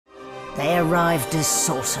They arrived as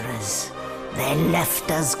sorcerers. They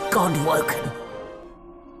left as godwoken.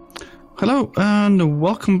 Hello, and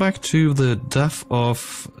welcome back to the death of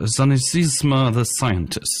Zanisisma the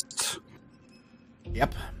Scientist.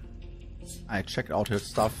 Yep. I checked out her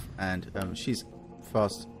stuff, and she's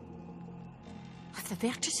first. If the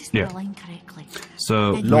Virtus is Yeah. spelling correctly.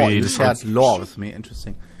 So Law, we you shared law with me,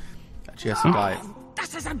 interesting. She has to die.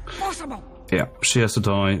 This is impossible! yeah, she has to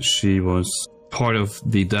die. She was part of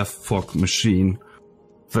the death fog machine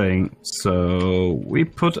thing. So we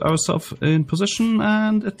put ourselves in position,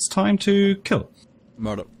 and it's time to kill.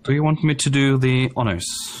 Murder. Do you want me to do the honors?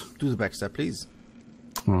 Do the backstab, please.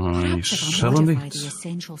 I Perhaps if shall I modify indeed. the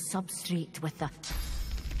essential substrate with the...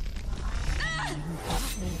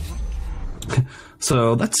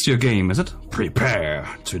 So that's your game, is it? Prepare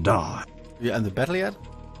to die. You in the battle yet?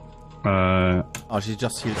 Uh, Oh, she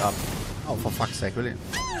just healed up. Oh, for fuck's sake, really?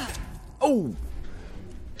 Oh!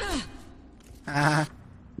 Ah,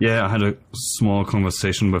 yeah, I had a small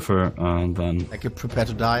conversation with her, and then like you prepare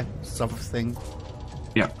to die, sort of thing.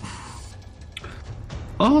 yeah.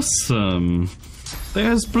 Awesome.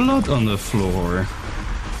 There's blood on the floor.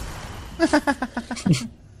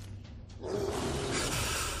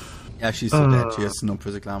 Yeah, she's so dead. She has no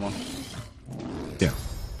physical armor. Yeah.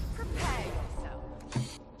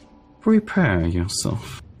 Prepare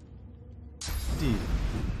yourself. Indeed.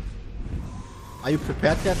 Are you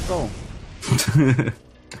prepared yet, bro?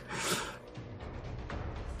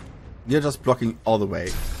 You're just blocking all the way.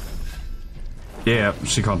 Yeah,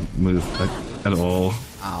 she can't move like, at all.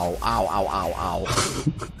 Ow, ow, ow, ow, ow.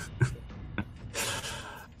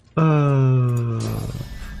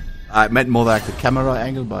 I meant more like the camera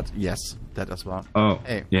angle, but yes, that as well. Oh,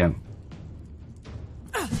 Hey. yeah.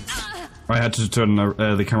 I had to turn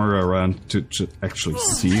the camera around to actually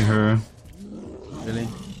see her. Really?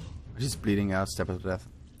 She's bleeding out, step to death.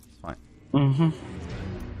 It's fine. Mm-hmm.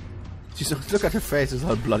 She's, look at her face, it's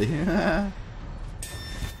all bloody.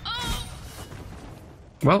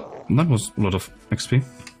 Well, that was a lot of XP.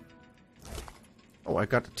 Oh, I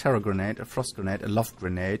got a terror grenade, a frost grenade, a love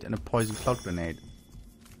grenade, and a poison cloud grenade.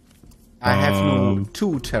 I have no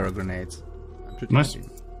 2 terror grenades. I'm pretty Nice. happy.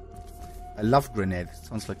 A love grenade.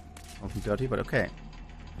 Sounds like something dirty, but okay.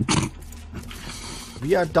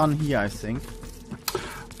 We are done here, I think.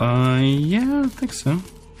 Yeah, I think so.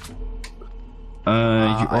 You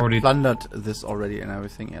already... I plundered this already and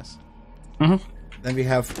everything, yes. Mm-hmm. Then we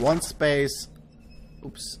have one space.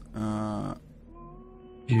 Oops.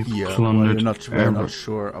 You Here. plundered We're not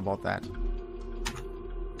sure about that.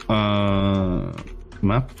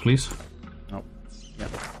 map, please. No. Yeah.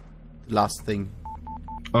 Last thing.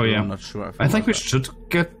 Oh yeah. I'm not sure. If I think we that. should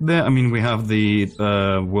get there. I mean, we have the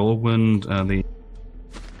whirlwind, the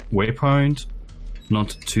waypoint, not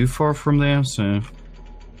too far from there, so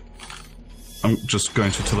I'm just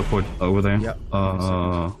going to teleport over there.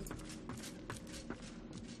 Yeah.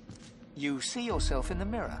 You see yourself in the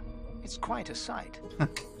mirror. It's quite a sight.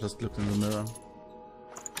 Just look in the mirror.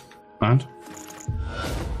 And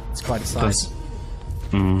It's quite a sight. that's.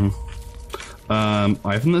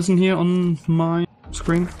 Ivan isn't here on my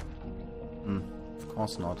screen. Of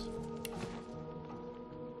course not.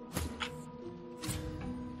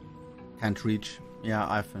 Can't reach. Yeah,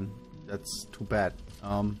 Ifan. That's too bad.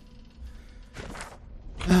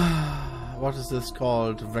 What is this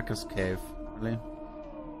called? Wrecker's Cave. Really?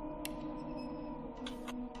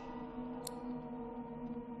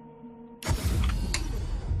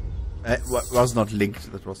 It was not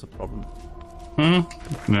linked, that was the problem.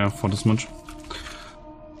 Yeah, for this much.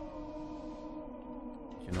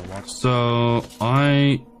 You know what? So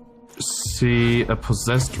I see a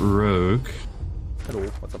possessed rogue Hello,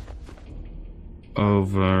 what's up?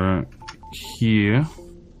 over here.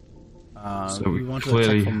 So we we want to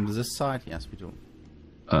clearly attack from this side? Yes, we do.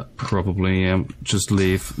 probably just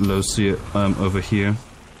leave Lucia over here.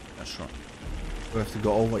 Yeah, sure. We have to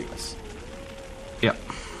go over, yes. Yeah.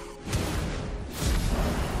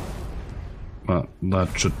 Well,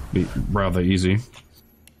 that should be rather easy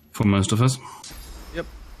for most of us. Yep.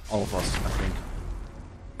 All of us, I think.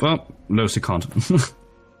 Well, Lucy can't.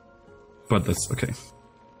 But that's okay.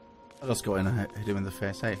 Let us go in and hit him in the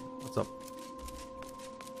face. Hey, what's up?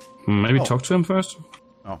 Maybe Oh. talk to him first?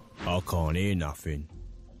 Oh. I can't hear nothing.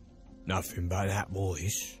 Nothing but that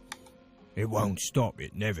voice. It won't stop,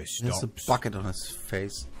 it never There's a stops. bucket on his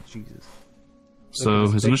face. Jesus. So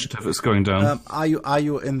his initiative is going down. Are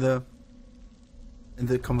you in the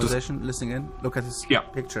conversation, listening in? Look at his Yeah.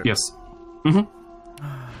 picture. Yes. Mm-hmm.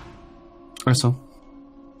 I saw.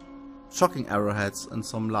 Shocking arrowheads and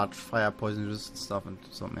some large fire poison resistant stuff and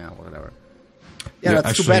some, yeah, whatever. Yeah, Yeah,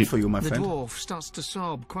 that's too actually- bad for you, my The friend. dwarf starts to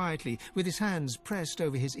sob quietly, with his hands pressed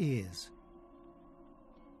over his ears.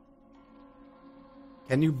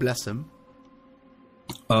 Can you bless him?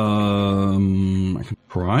 I can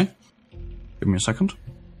try. Give me a second.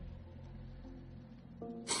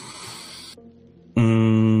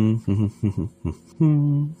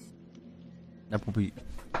 That would be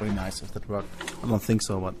very nice if that worked. I don't think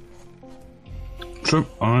so, but... Sure,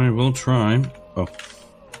 I will try. Oh.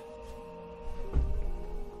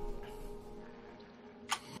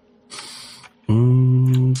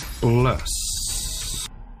 Bless.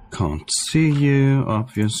 Can't see you,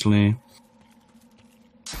 obviously.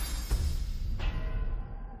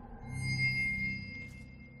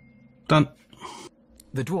 Done.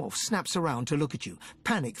 The dwarf snaps around to look at you,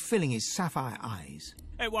 panic filling his sapphire eyes.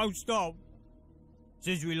 It won't stop.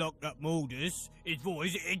 Since we locked up Mordus, his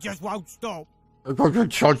voice, it just won't stop.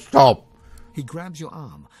 Stop! He grabs your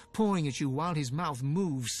arm, pawing at you while his mouth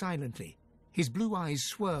moves silently. His blue eyes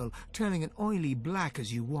swirl, turning an oily black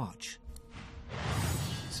as you watch.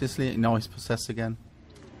 Seriously, now he's possessed again.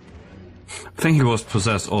 I think he was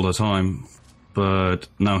possessed all the time, but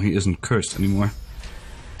now he isn't cursed anymore.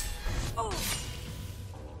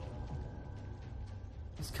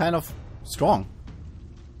 He's kind of strong.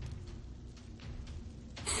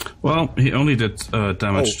 Well, he only did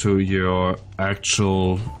damage to your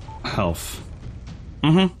actual health.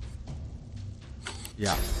 Mm-hmm.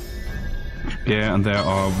 Yeah. Yeah, and there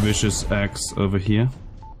are vicious eggs over here.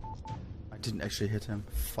 I didn't actually hit him.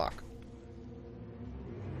 Fuck.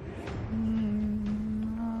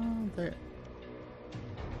 There.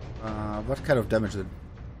 What kind of damage did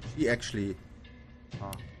she actually...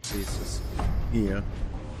 Oh, Jesus. Heal.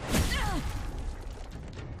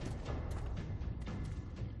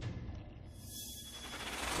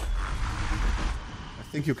 I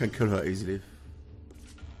think you can kill her easily.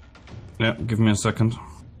 Yeah, give me a second.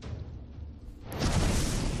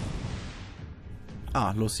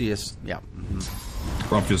 Ah, Lucy is... Yeah.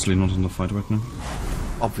 Obviously not in the fight right now.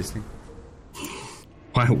 Obviously.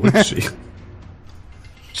 Why would she?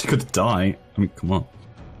 She could die. I mean, come on.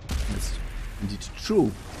 That's indeed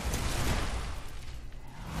true.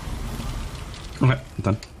 Okay,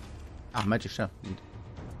 done. Ah, magic shell.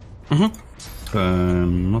 Not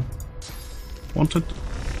wanted.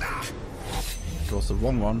 It was the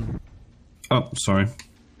wrong one. Oh, sorry.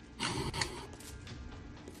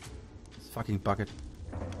 This fucking bucket.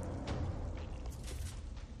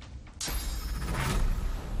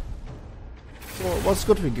 So it was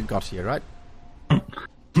good we got here, right?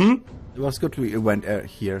 It was good we went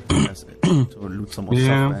here to loot some more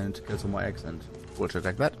stuff and kill some more eggs and bullshit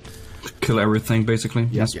like that. Kill everything, basically.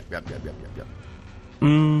 Yes. Yep.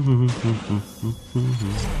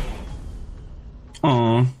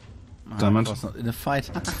 Oh, damn I it. was not in a fight.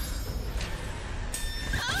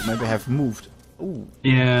 Maybe have moved. Ooh.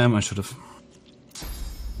 Yeah, I should have.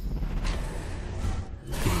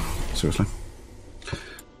 Seriously.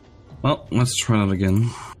 Well, let's try that again.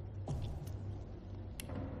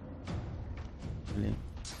 Really.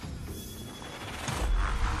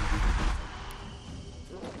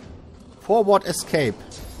 Forward escape.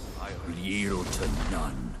 I'll yield to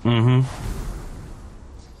none. Mm-hmm.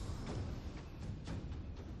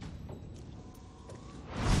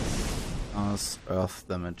 As earth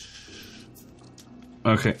damage.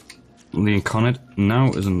 Okay. The Incarnate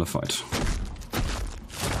now is in the fight.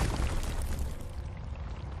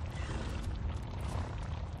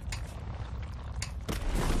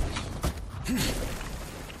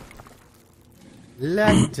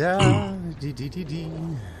 Lacta,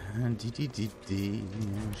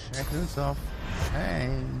 shackles of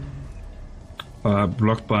shame.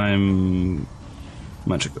 Blocked by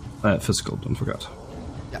magic, physical, don't forget.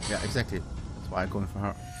 Yeah, exactly. That's why I'm going for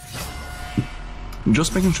her.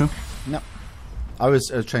 Just making sure. No. I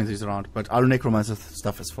always change these around, but our necromancer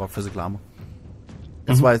stuff is for physical armor.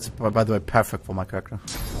 That's why it's, by the way, perfect for my character.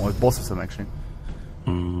 Or both of them, actually.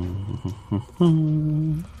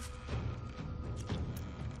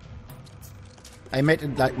 I made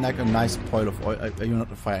it like a nice pile of oil. Are you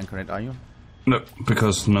not a fire incarnate, are you? No,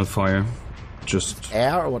 because no fire. Just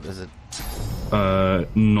Air, or what is it?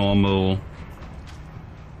 normal,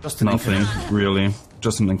 Just an nothing, incarnate. really.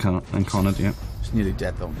 Just an incarnate, yeah. It's nearly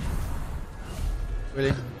dead, though.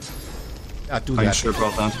 Really? Yeah, do Are you that. sure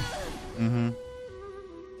about that?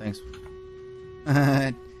 Thanks.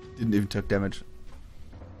 Didn't even take damage.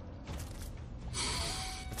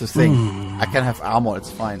 That's the thing. I can have armor, it's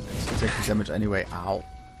fine. It's taking damage anyway. Ow.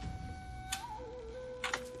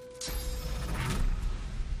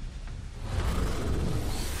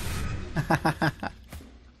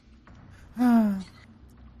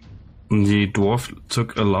 The dwarf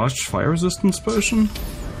took a large fire resistance potion?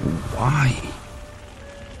 Why?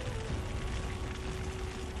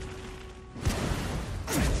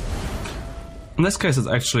 In this case, it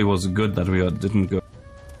actually was good that we didn't go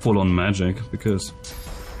full on magic, because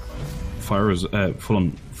fire is full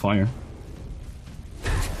on fire.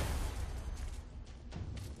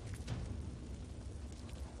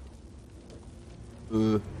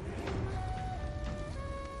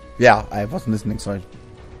 Yeah, I wasn't listening, sorry.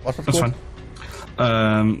 What was That's good?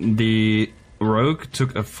 fine. The rogue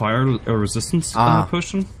took a fire resistance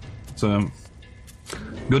potion, so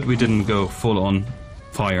good we didn't go full on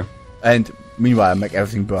fire. And meanwhile, make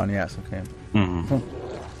everything burn, yes, okay. Mm-hmm.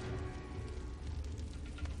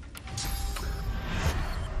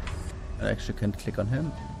 I actually can click on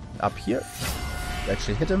him. Up here. You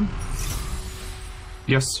actually hit him.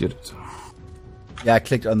 Yes, you did. Yeah, I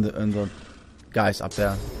clicked on the guys up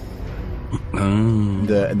there. In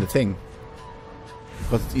the thing.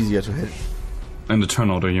 Because it's easier to hit. In the turn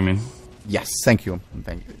order, you mean? Yes, thank you.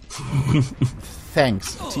 Thank you.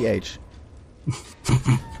 Thanks, TH.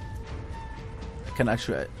 I can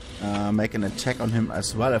actually make an attack on him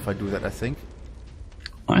as well if I do that, I think.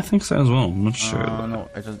 I think so as well, I'm not sure. No,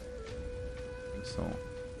 I don't think so.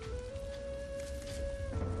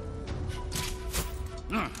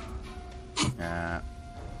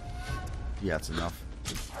 Yeah, it's enough.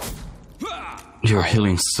 You're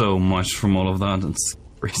healing so much from all of that, it's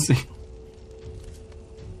crazy.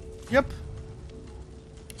 Yep.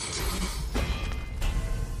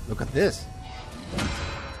 Look at this.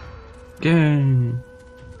 Yay.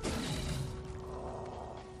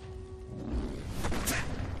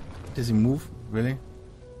 Does he move? Really?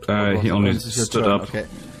 He only This is your stood turn, up. Okay.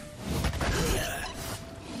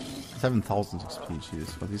 7,000 XP, jeez.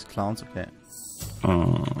 For these clowns, okay.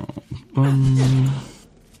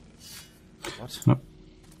 What? No.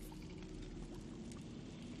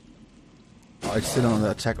 Oh, it's still on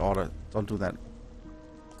the attack order. Don't do that.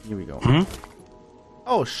 Here we go. Hmm?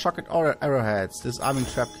 Oh, shocket arrowheads. Disarming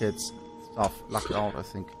trap kits. Stuff. Lucked out, I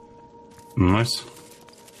think. Nice.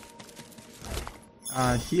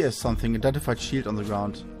 Here's something. Identified shield on the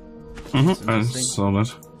ground. Mm-hmm, I saw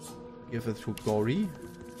that. Give it to Gori.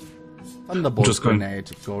 Thunderbolt Just going.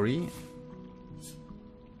 grenade, Gori.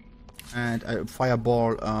 And I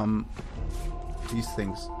fireball these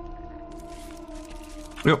things.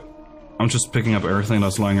 Yep. I'm just picking up everything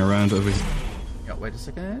that's lying around over here. Yeah, wait a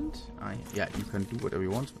second. Yeah, you can do whatever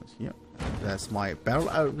you want. Here, there's my barrel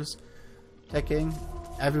I was taking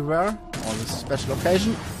everywhere on this special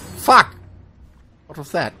occasion. Fuck! What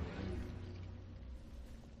was that?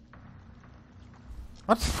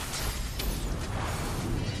 What?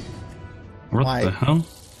 What My the hell?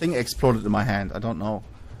 thing exploded in my hand. I don't know.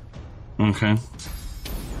 Okay.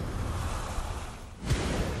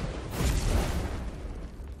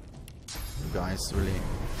 You guys really.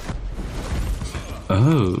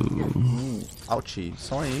 Oh. Ooh, ouchie.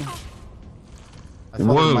 Sorry. I thought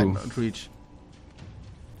Whoa. it might not reach.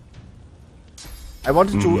 I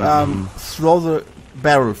wanted to throw the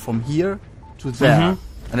barrel from here to there,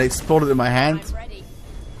 and it exploded in my hand.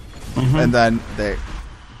 And then they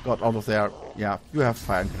got out of there. Yeah, you have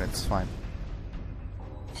fire grenades, it's fine.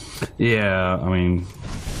 Yeah, I mean...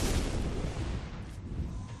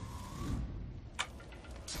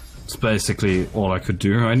 It's basically all I could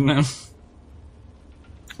do right now.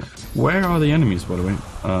 Where are the enemies, by the way?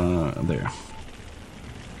 There.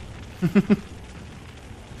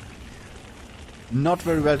 Not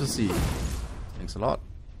very well to see. Thanks a lot.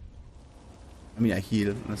 I mean, I heal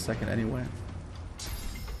in a second anyway.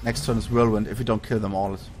 Next turn is Whirlwind, if you don't kill them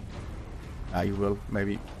all. You will,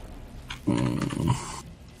 maybe.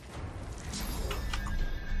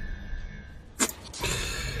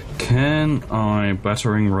 Can I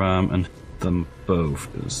battering ram and hit them both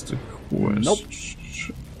is the question. Nope.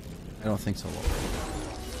 I don't think so.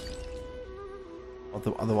 Or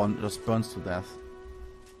the other one just burns to death.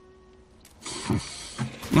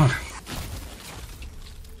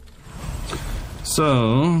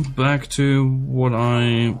 So, back to what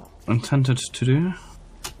I intended to do.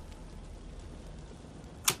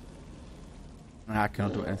 I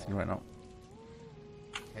cannot do anything right now.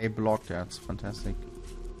 A block, that's fantastic.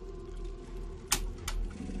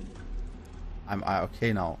 I'm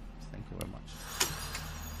okay now. Thank you very much.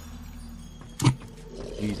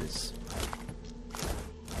 Jesus.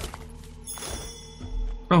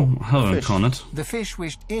 Oh, hello, Fish. Incarnate. The fish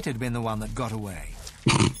wished it had been the one that got away.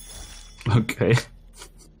 Okay.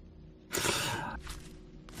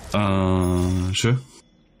 Sure.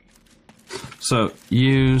 So,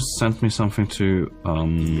 you sent me something to,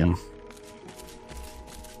 Yeah.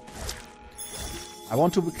 I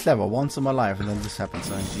want to be clever once in my life, and then this happens.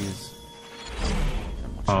 Oh,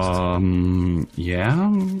 jeez. Yeah.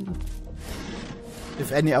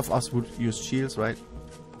 If any of us would use shields, right?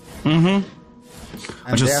 Mm-hmm.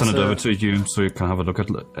 I just there's sent it over to you so you can have a look at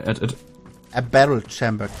it. a battle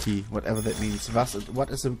chamber key, whatever that means. What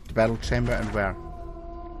is a battle chamber and where?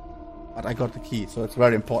 But I got the key, so it's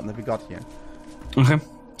very important that we got here. Okay.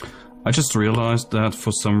 I just realized that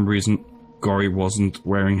for some reason Gori wasn't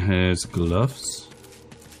wearing his gloves.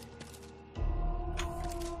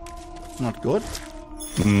 Not good.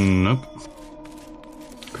 Nope.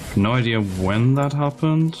 No idea when that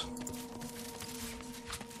happened.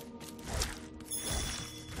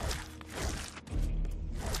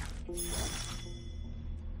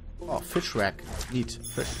 Oh, fish rack. Need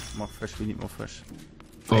fish. More fish. We need more fish.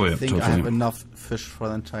 Oh, I yeah, think totally. I have enough fish for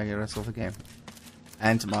the entire rest of the game.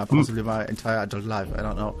 And possibly my entire adult life. I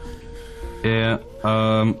don't know. Yeah,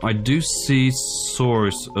 I do see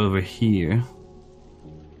swords over here.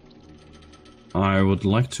 I would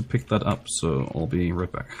like to pick that up, so I'll be right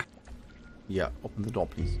back. Yeah, open the door,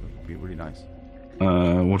 please. That would be really nice.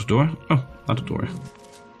 What door? Oh, that door.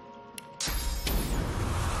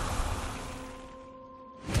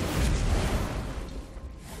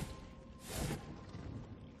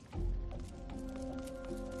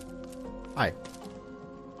 Hi.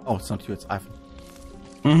 Oh, it's not you, it's Ifan.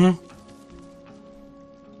 Mm-hmm.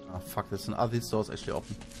 Oh, fuck this. Are these doors actually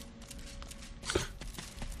open?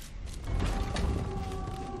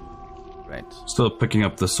 Right. Still picking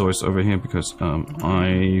up the swords over here because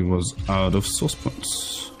I was out of source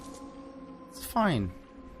points. It's fine.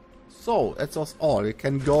 So, that's us all. We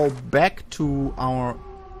can go back to our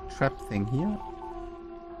trap thing here.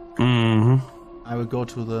 Mm-hmm. I will go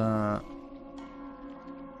to the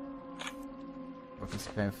workers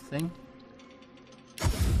cave thing.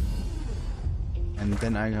 And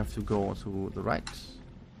then I have to go to the right.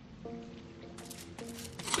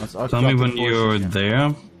 Tell me when you're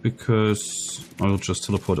there, because I'll just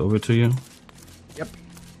teleport over to you. Yep.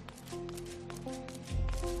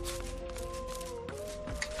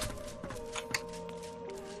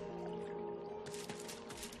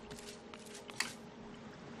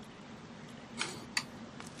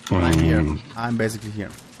 I'm here. I'm basically here.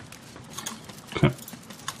 Okay.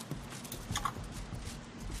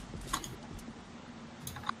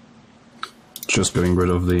 Just getting rid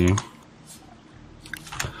of the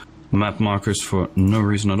map markers for no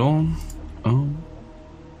reason at all. Oh.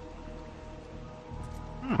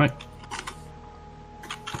 Right.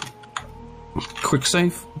 Quick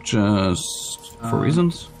save, just for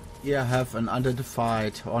reasons. Yeah, I have an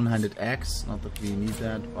unidentified one-handed axe. Not that we need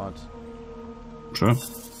that, but Sure.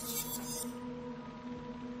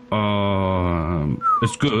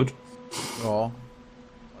 It's good. oh,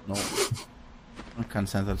 but no. I can't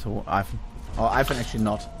send that to Ifan. Oh, Ifan actually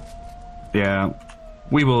not. Yeah,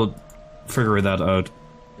 we will figure that out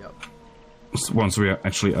Yep. once we are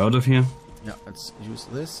actually out of here. Yeah, let's use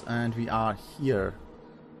this, and we are here.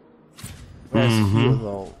 Where's here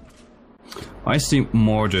though? I see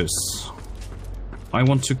Mortis. I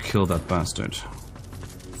want to kill that bastard.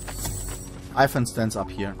 Ifan stands up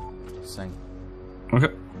here. Just saying. Okay.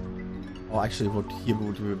 Oh, actually, here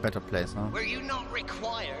would be a better place, huh? Were you not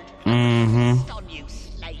required? Mm-hmm. On you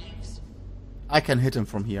slaves. I can hit him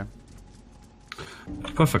from here.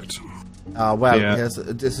 Perfect. Well, Yeah. there's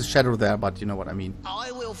a shadow there, but you know what I mean. I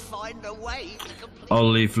will find a way to complete. I'll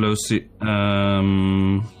leave Lucy. I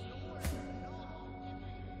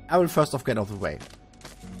will first off get out of the way.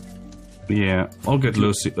 Yeah, I'll get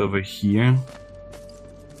Lucy over here.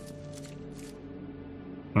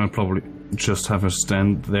 I'll probably just have her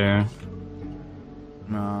stand there.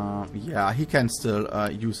 Yeah, he can still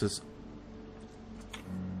use his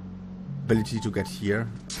ability to get here.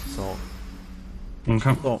 So,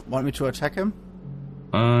 Okay. Want me to attack him?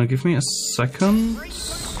 Give me a second.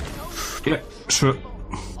 Yeah, sure.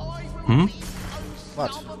 Hmm?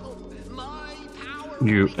 What?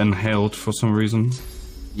 You inhaled for some reason.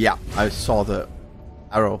 Yeah, I saw the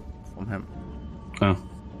arrow from him. Oh.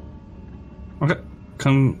 Okay.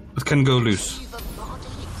 It can go loose.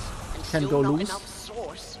 Can go loose?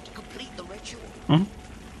 Source to complete the ritual. Hmm?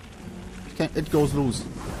 It goes loose.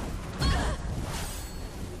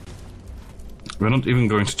 We're not even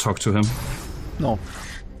going to talk to him. No.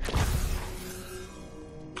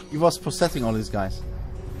 He was possessing all these guys.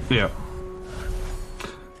 Yeah.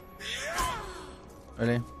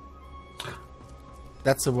 Really?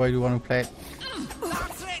 That's the way you want to play it?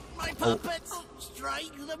 That's it, my puppets.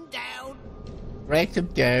 Strike them down. Break them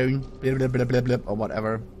down. Blah, blah, blah, blah, blah, or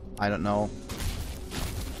whatever. I don't know.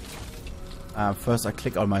 First I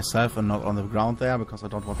click on myself and not on the ground there because I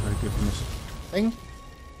don't want to give him thing.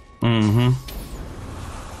 Mm-hmm.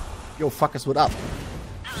 Yo, fuckers, what up?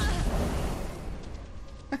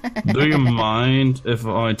 Do you mind if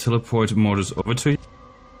I teleport Mortis over to you?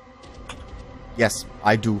 Yes,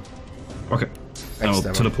 I do. Okay. Thanks, I'll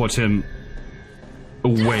Devil. teleport him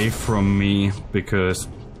away from me because...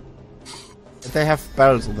 They have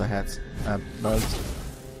barrels on their heads. Barrels.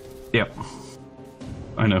 Yep.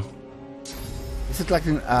 I know. Is it like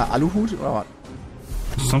an Aluhut or what?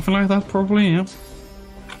 Something like that, probably, yeah.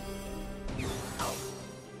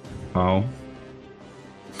 Oh.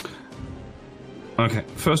 Okay,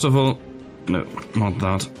 first of all... No, not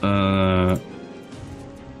that.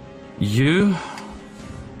 You...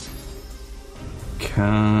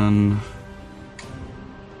 can...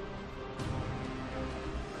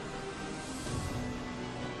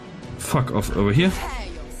 fuck off over here.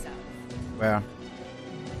 Where?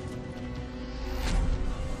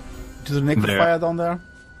 To the naked There. fire down there?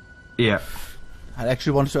 Yeah. I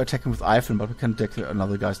actually wanted to attack him with Ifan, but we can take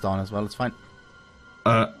another guys down as well. It's fine.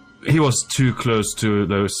 He was too close to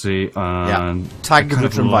Lucy and... Target kind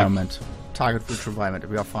of rich like- environment. Target rich environment.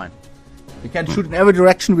 We are fine. We can shoot in every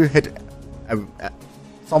direction. We hit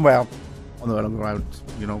somewhere on the ground.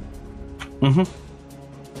 You know.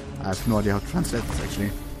 I have no idea how to translate this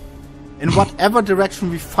actually. In whatever direction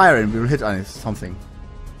we fire in, we will hit on something.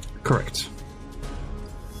 Correct.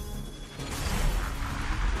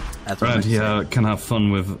 That's what And makes he sense. can have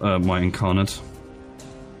fun with my incarnate.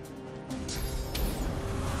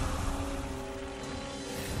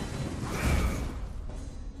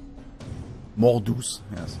 Mordus.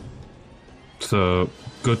 Yes. So,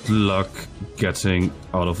 good luck getting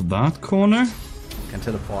out of that corner. Can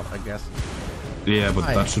teleport, I guess. Yeah, but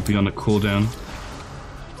Hi. that should be on a cooldown.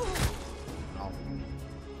 Ow.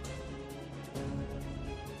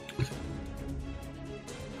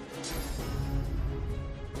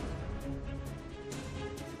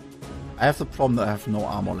 I have the problem that I have no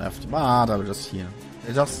armor left, but I will just heal.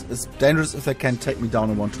 It's dangerous if they can take me down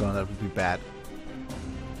in one turn. That would be bad.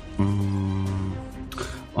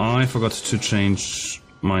 I forgot to change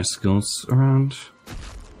my skills around.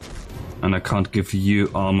 And I can't give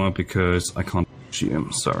you armor because I can't reach you.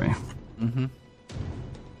 I'm sorry.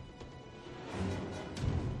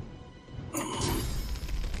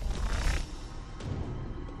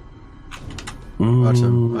 Hurt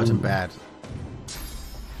him bad.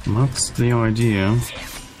 That's the idea.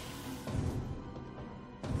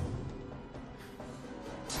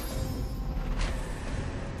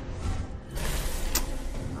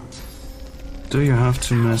 Do you have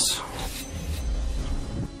to miss?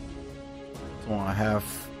 So I have...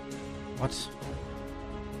 What?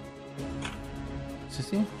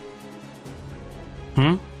 Sissy?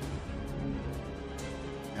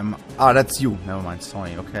 That's you. Never mind.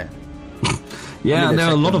 Sorry. Okay. Yeah, Only there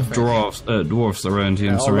are a attack lot in of the dwarfs around here.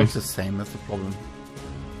 They I'm all sorry. look the same. That's the problem.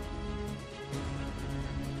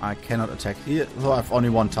 I cannot attack here, so I have only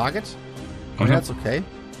one target. Okay. That's okay.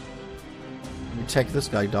 We take this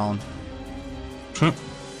guy down. Sure.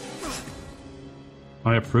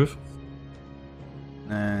 I approve.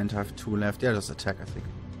 And I have two left. Yeah, just attack, I think.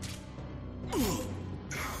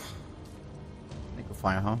 Make a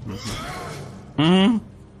fire, huh?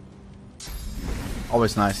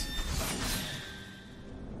 Always nice.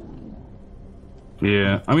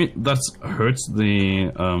 Yeah, I mean that hurts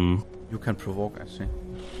the. You can provoke, actually.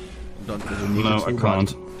 You don't really need No, it I to,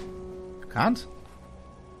 can't. but- You can't?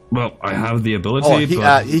 Well, I have the ability, Oh,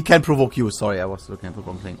 but he can provoke you. Sorry, I was looking for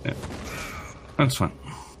something. yeah. That's fine.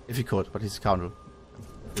 If he could, but he's counter.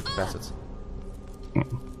 With bastards.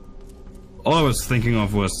 All I was thinking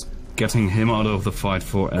of was getting him out of the fight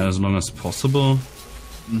for as long as possible.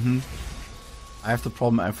 I have the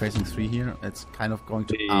problem. I'm facing 3 here. It's kind of going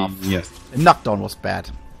to. Yes. The knockdown was bad.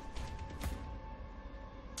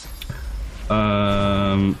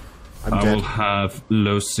 I dead. will have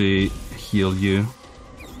Lucy heal you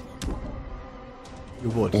You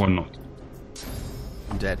would. or not.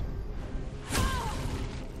 I'm dead.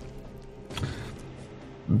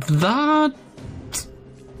 That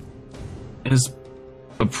is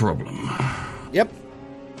a problem. Yep.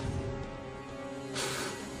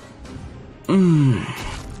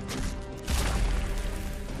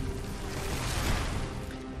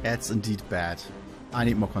 That's indeed bad. I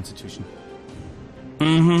need more constitution.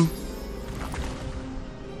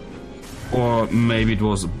 Or maybe it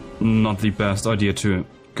was not the best idea to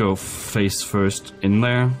go face first in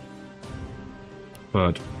there.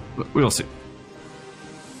 But we'll see.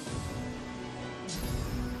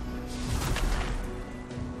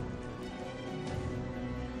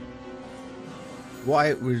 Why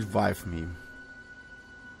revive me?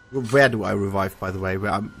 Where do I revive, by the way?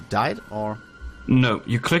 Where I died, or? No,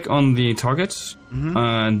 you click on the target,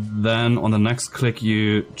 and then on the next click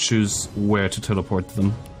you choose where to teleport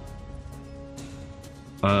them.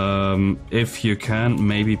 If you can,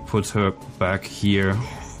 maybe put her back here.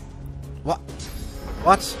 What?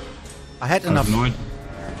 What? I had enough. No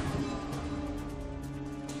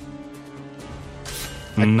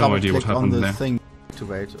idea what click on happened the there. thing,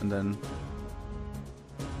 activate, and then.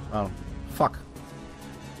 Oh, fuck!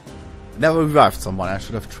 Never revived someone. I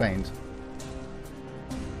should have trained.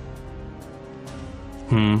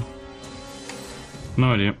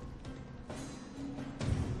 No idea.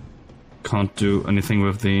 Can't do anything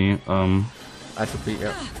with the I should be.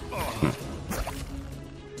 Yeah.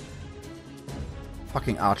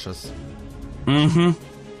 Fucking archers.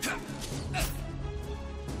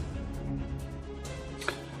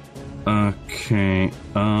 Okay.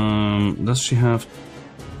 Does she have?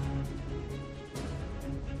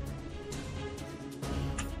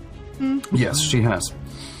 Yes, she has.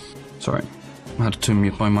 Sorry, I had to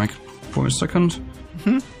mute my mic for a second.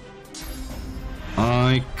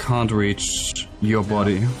 I can't reach your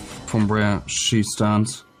body from where she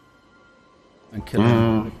stands. And kill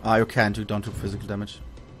him. You can't. You don't do physical damage.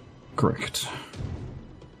 Correct.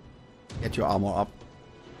 Get your armor up.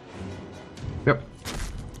 Yep.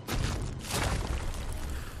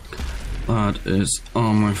 That is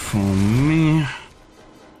armor for me.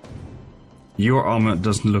 Your armor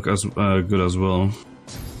doesn't look as good as well.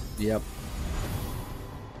 Yep.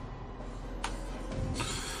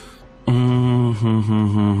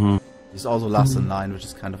 He's also last in line, which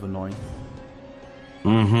is kind of annoying.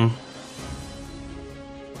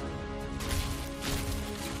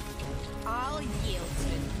 I'll yield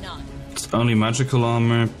to none. It's only magical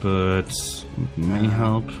armor, but may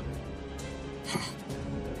help.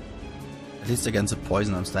 At least against the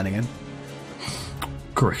poison I'm standing in.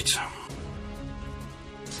 Correct.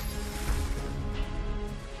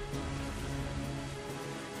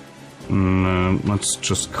 Let's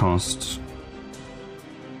just cast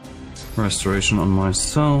Restoration on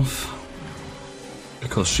myself,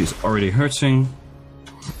 because she's already hurting.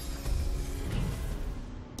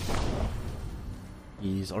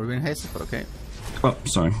 He's already been hasted, but okay. Oh,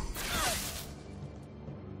 sorry.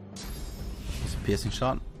 It's a piercing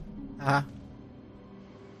shot. Ah.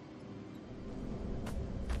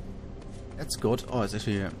 That's good. Oh, it's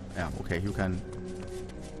actually... yeah, okay, you can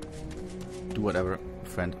do whatever,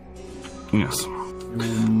 friend. Yes.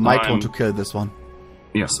 You might want to kill this one.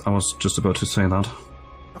 Yes, I was just about to say that.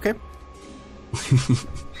 Okay.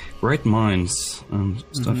 Great minds and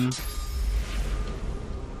stuff. Damn it.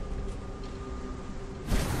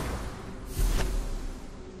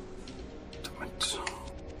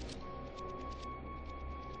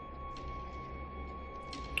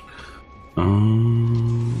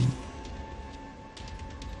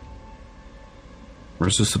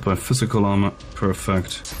 Resisted by physical armor.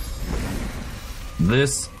 Perfect.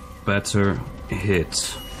 This better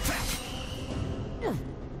hit.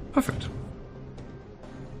 Perfect.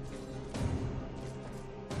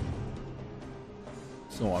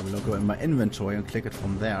 So I will go in my inventory and click it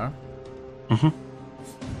from there. You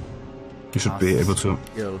should be able to.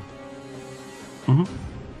 Skill.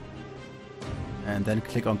 And then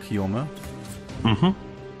click on Kyome.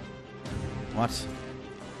 What?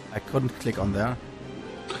 I couldn't click on there.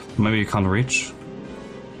 Maybe you can't reach.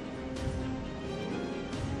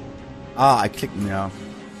 Ah, I clicked now.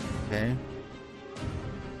 Okay.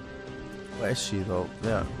 Where is she though?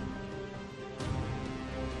 There.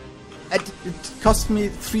 It cost me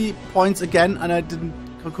 3 points again, and I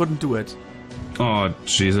couldn't do it. Oh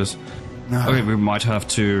Jesus. Okay, we might have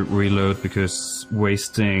to reload because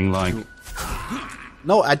wasting like.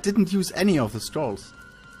 No, I didn't use any of the scrolls.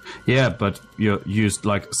 Yeah, but you used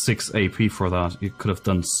like 6 AP for that. You could have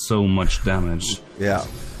done so much damage. Yeah.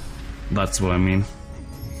 That's what I mean.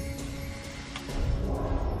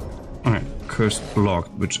 Alright, cursed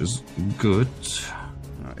blocked, which is good.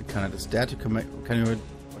 Incarnate is dead. You can make. Can you?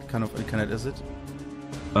 What kind of incarnate is it?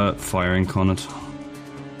 Fire incarnate.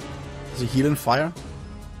 Is it heal and fire?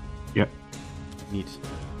 Yep. Neat.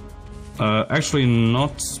 Actually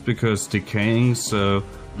not, because decaying, so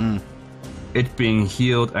it being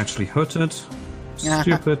healed actually hurt it.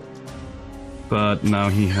 Stupid. But now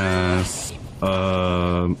he has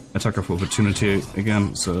attack of opportunity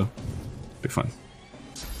again, so be fine.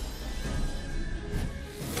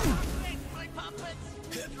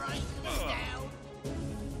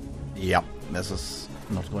 Yep, this is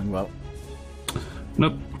not going well.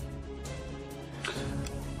 Nope.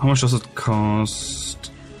 How much does it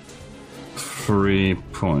cost? 3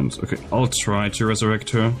 points. Okay, I'll try to resurrect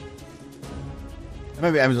her.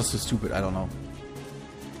 Maybe I'm just too stupid, I don't know.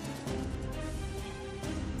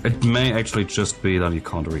 It may actually just be that you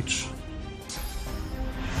can't reach.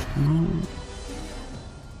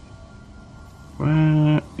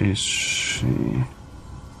 Where is she?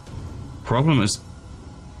 Problem is...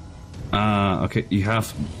 okay, you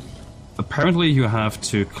have... Apparently you have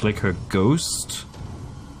to click her ghost.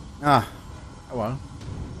 Ah, oh well.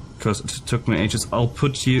 Because it took me ages. I'll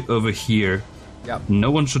put you over here. Yep.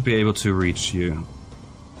 No one should be able to reach you.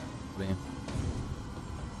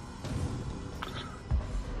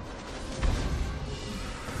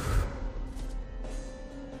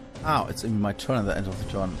 Oh, it's in my turn at the end of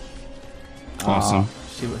the turn. Awesome.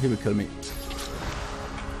 He will kill me.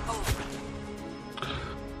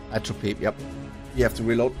 Atrophy, yep. You have to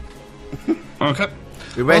reload. Okay.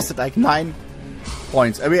 We wasted like 9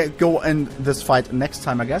 points. I will go in this fight next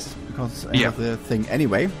time, I guess, because it's the end of the thing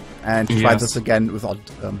anyway. And try this again without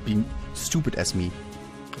being stupid as me.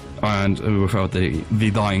 And without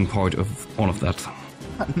the dying part of all of that.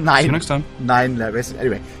 9. See you next time. 9 levels.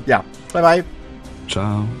 Anyway, yeah. Bye bye.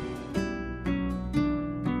 Ciao.